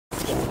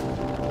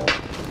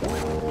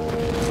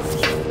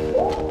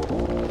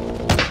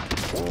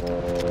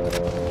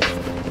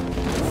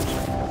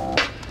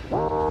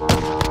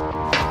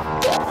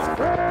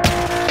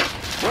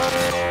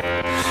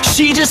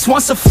just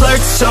wants to flirt,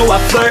 so I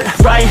flirt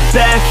right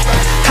back.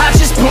 I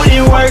just put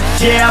in work,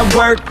 yeah, I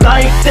work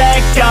like that.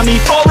 Got me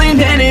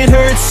falling and it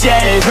hurts,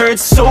 yeah, it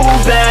hurts so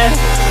bad.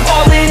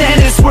 All in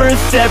and it's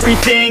worth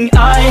everything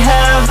I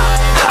have.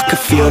 I could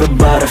feel the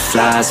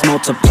butterflies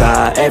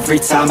multiply every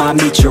time I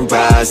meet your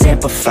eyes.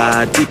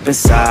 Amplify deep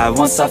inside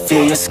once I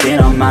feel your skin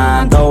on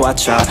mine. Though I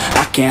try,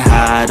 I can't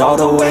hide all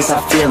the ways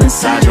I feel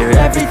inside. You're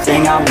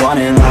everything I want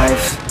in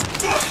life.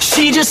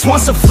 She just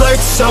wants to flirt,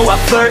 so I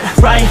flirt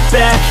right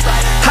back.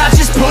 I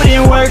just put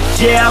in work,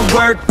 yeah, I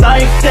work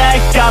like that.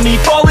 Got me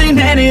falling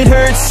and it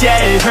hurts, yeah,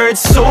 it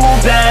hurts so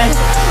bad.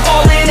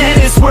 All in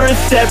and it's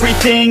worth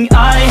everything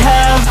I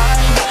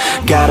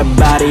have. Got a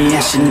body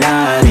and she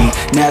naughty,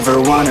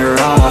 never want her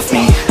off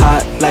me.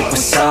 Hot like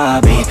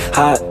wasabi,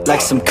 hot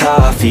like some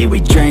coffee. We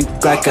drink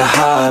like a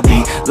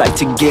hobby, like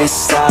to get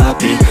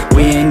sloppy.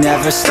 We ain't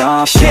never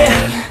stopping.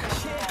 Yeah.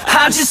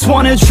 I just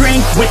wanna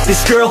drink with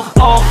this girl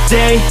all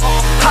day.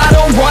 I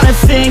don't wanna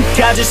think,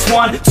 I just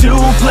want to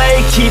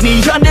play. Keep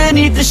me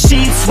underneath the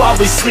sheets while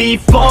we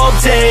sleep all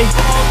day.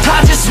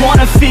 I just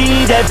wanna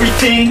feed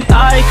everything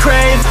I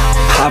crave.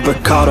 I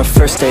recall the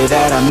first day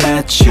that I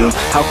met you.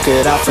 How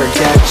could I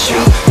forget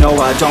you? No,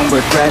 I don't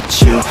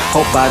regret you.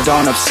 Hope I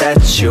don't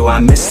upset you. I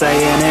miss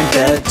laying in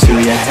bed too.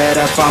 Your head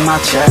up on my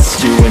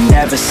chest, you were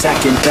never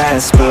second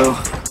best, boo.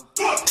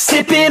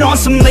 Sipping on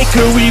some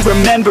liquor, we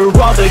remember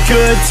all the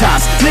good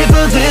times. Live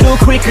a little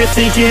quicker,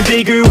 thinking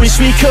bigger, wish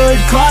we could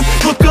climb.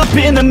 Look up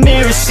in the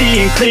mirror,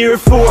 seeing clearer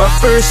for our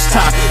first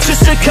time.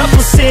 Just a couple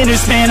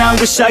sinners, man, I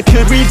wish I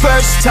could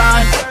reverse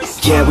time.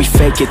 Yeah, we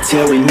fake it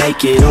till we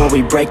make it, or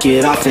we break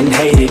it off and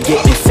hate it.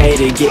 Getting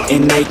faded,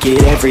 getting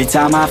naked, every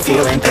time I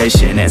feel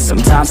impatient. And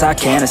sometimes I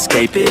can't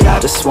escape it, I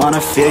just wanna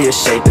feel you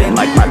shaping.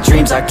 Like my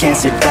dreams, I can't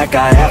sit back,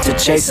 I have to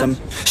chase them.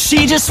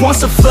 She just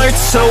wants to flirt,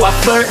 so I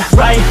flirt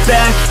right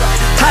back.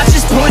 I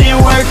just put in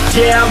work,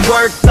 yeah, I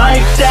work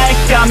like that.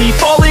 Got me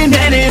falling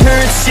and it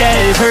hurts,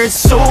 yeah, it hurts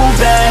so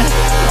bad.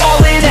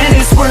 All in and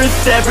it's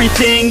worth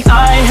everything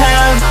I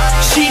have.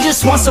 She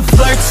just wants to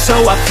flirt, so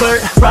I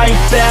flirt right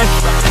back.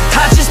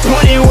 I just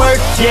put in work,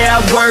 yeah,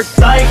 I work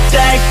like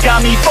that.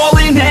 Got me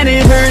falling and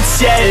it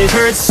hurts, yeah, it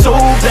hurts so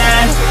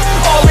bad.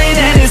 All in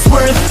and it's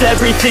worth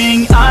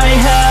everything I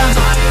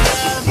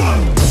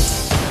have.